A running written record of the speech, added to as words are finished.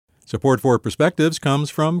Support for Perspectives comes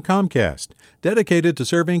from Comcast, dedicated to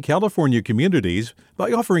serving California communities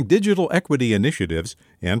by offering digital equity initiatives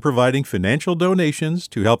and providing financial donations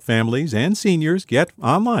to help families and seniors get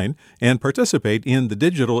online and participate in the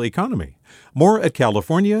digital economy. More at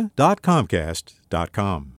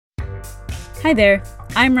california.comcast.com. Hi there,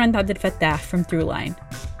 I'm Rand Abdel Fattah from Throughline.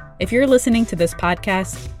 If you're listening to this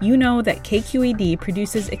podcast, you know that KQED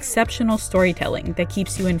produces exceptional storytelling that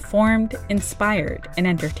keeps you informed, inspired, and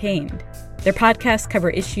entertained. Their podcasts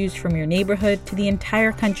cover issues from your neighborhood to the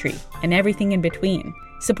entire country and everything in between.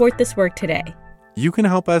 Support this work today. You can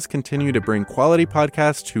help us continue to bring quality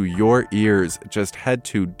podcasts to your ears. Just head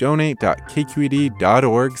to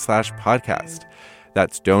donate.kqed.org/podcast.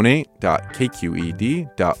 That's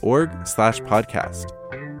donate.kqed.org/podcast.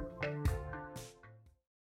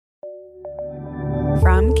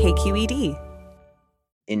 From KQED.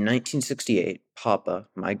 In 1968, Papa,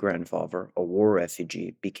 my grandfather, a war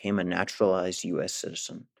refugee, became a naturalized U.S.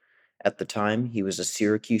 citizen. At the time, he was a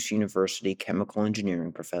Syracuse University chemical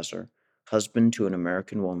engineering professor, husband to an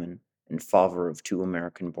American woman, and father of 2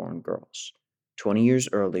 American-born girls. 20 years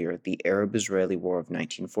earlier, the Arab-Israeli War of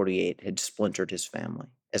 1948 had splintered his family.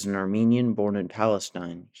 As an Armenian born in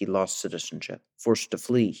Palestine, he lost citizenship. Forced to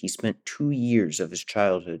flee, he spent 2 years of his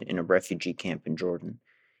childhood in a refugee camp in Jordan.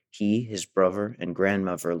 He, his brother, and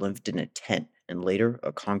grandmother lived in a tent and later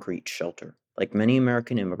a concrete shelter. Like many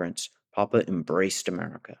American immigrants, Papa embraced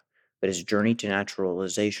America, but his journey to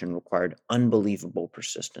naturalization required unbelievable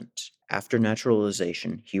persistence. After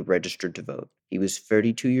naturalization, he registered to vote. He was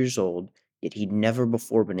 32 years old, yet he'd never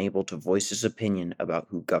before been able to voice his opinion about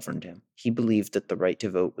who governed him. He believed that the right to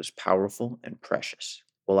vote was powerful and precious.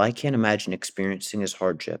 While I can't imagine experiencing his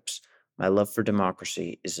hardships, my love for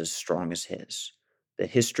democracy is as strong as his. The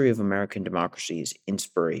history of American democracy is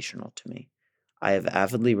inspirational to me. I have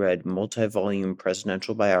avidly read multi-volume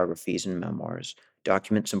presidential biographies and memoirs,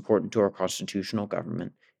 documents important to our constitutional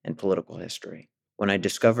government, and political history. When I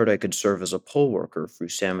discovered I could serve as a poll worker through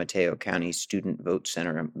San Mateo County's Student Vote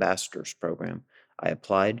Center Ambassadors Program, I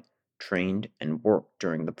applied, trained, and worked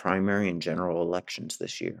during the primary and general elections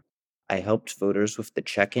this year. I helped voters with the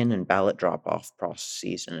check-in and ballot drop-off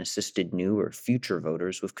processes and assisted new or future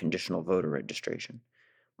voters with conditional voter registration.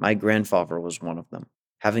 My grandfather was one of them.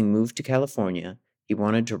 Having moved to California, he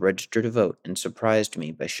wanted to register to vote and surprised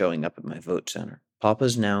me by showing up at my vote center.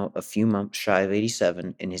 Papa's now a few months shy of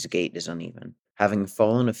 87 and his gait is uneven. Having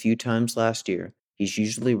fallen a few times last year, he's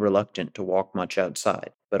usually reluctant to walk much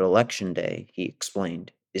outside, but election day, he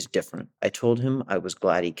explained, is different. I told him I was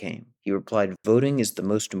glad he came. He replied, "Voting is the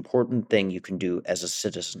most important thing you can do as a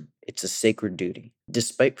citizen. It's a sacred duty."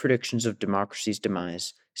 Despite predictions of democracy's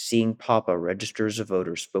demise, seeing Papa register as a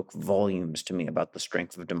voter spoke volumes to me about the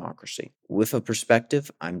strength of democracy. With a perspective,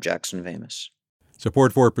 I'm Jackson Vamus.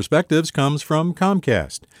 Support for Perspectives comes from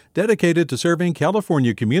Comcast, dedicated to serving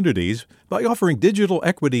California communities by offering digital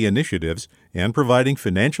equity initiatives and providing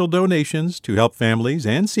financial donations to help families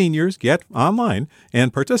and seniors get online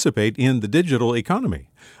and participate in the digital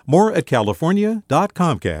economy. More at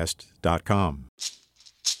california.comcast.com.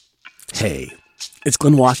 Hey, it's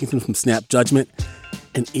Glenn Washington from Snap Judgment,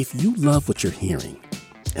 and if you love what you're hearing,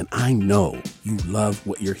 and I know you love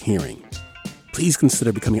what you're hearing, please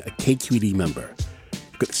consider becoming a KQED member.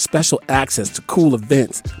 Get special access to cool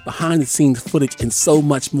events, behind-the-scenes footage, and so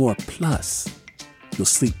much more. Plus, you'll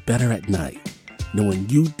sleep better at night knowing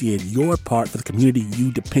you did your part for the community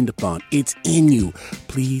you depend upon. It's in you.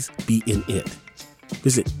 Please be in it.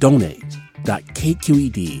 Visit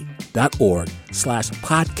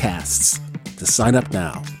donate.kqed.org/podcasts to sign up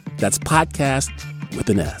now. That's podcast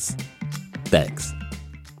with an S. Thanks.